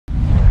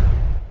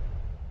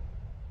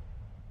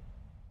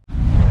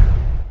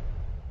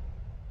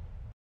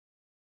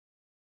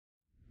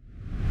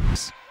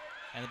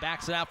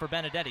backs it out for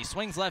Benedetti.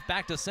 Swings left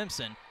back to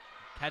Simpson.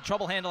 Had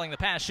trouble handling the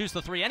pass, shoots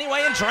the three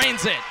anyway and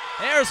drains it.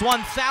 There's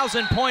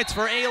 1,000 points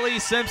for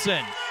Ailey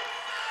Simpson.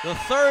 The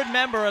third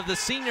member of the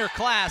senior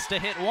class to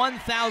hit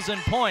 1,000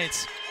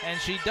 points, and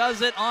she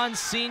does it on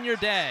senior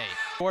day.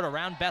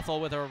 Around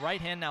Bethel with her right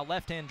hand, now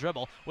left hand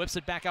dribble. Whips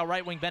it back out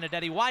right wing,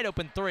 Benedetti, wide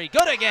open three.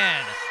 Good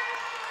again!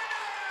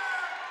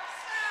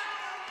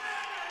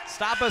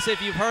 Stop us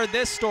if you've heard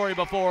this story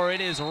before.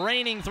 It is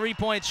raining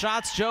three-point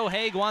shots. Joe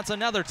Haig wants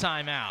another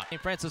timeout.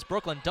 St. Francis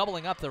Brooklyn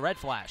doubling up the Red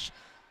Flash.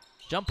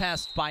 Jump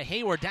pass by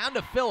Hayward down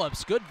to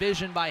Phillips. Good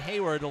vision by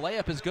Hayward. The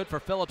layup is good for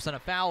Phillips and a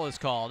foul is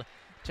called.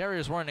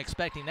 Terriers weren't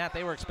expecting that.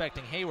 They were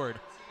expecting Hayward,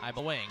 I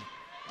believe.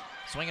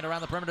 Swing it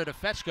around the perimeter to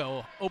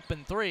Fetchko.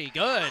 Open three.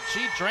 Good.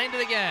 She drained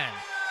it again.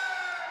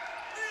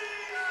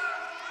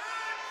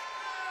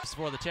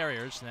 For the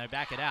Terriers, and they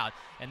back it out.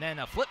 And then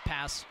a flip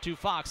pass to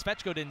Fox.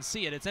 Fetchko didn't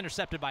see it. It's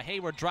intercepted by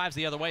Hayward, drives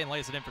the other way and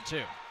lays it in for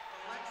two.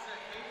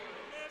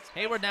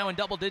 Hayward now in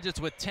double digits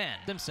with 10.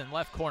 Simpson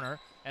left corner.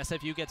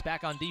 SFU gets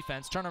back on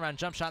defense. Turnaround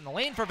jump shot in the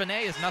lane for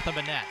Vinay is nothing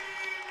but net.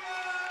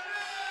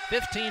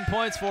 15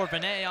 points for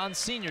Vinay on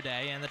senior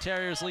day, and the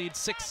Terriers lead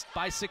 6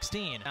 by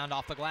 16. Round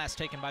off the glass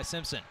taken by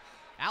Simpson.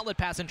 Outlet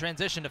pass in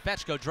transition to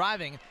Fetchko,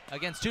 driving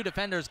against two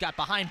defenders, got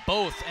behind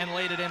both and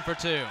laid it in for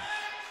two.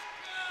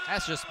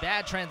 That's just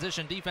bad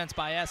transition defense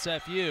by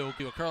SFU.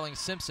 To a curling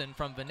Simpson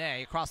from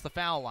Vinay across the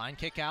foul line.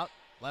 Kick out,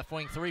 left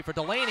wing three for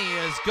Delaney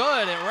is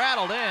good. It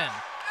rattled in.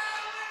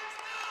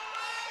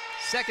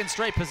 Second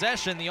straight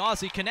possession. The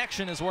Aussie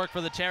connection has worked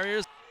for the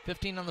Terriers.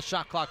 15 on the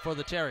shot clock for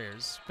the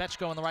Terriers.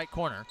 Fetchko in the right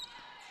corner.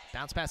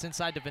 Bounce pass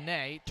inside to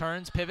Vinay.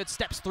 Turns, pivots,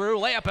 steps through.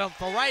 Layup out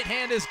the right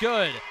hand is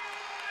good.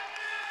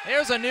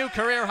 There's a new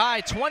career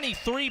high.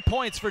 23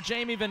 points for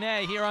Jamie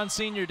Vinay here on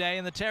senior day,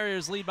 and the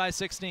Terriers lead by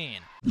 16.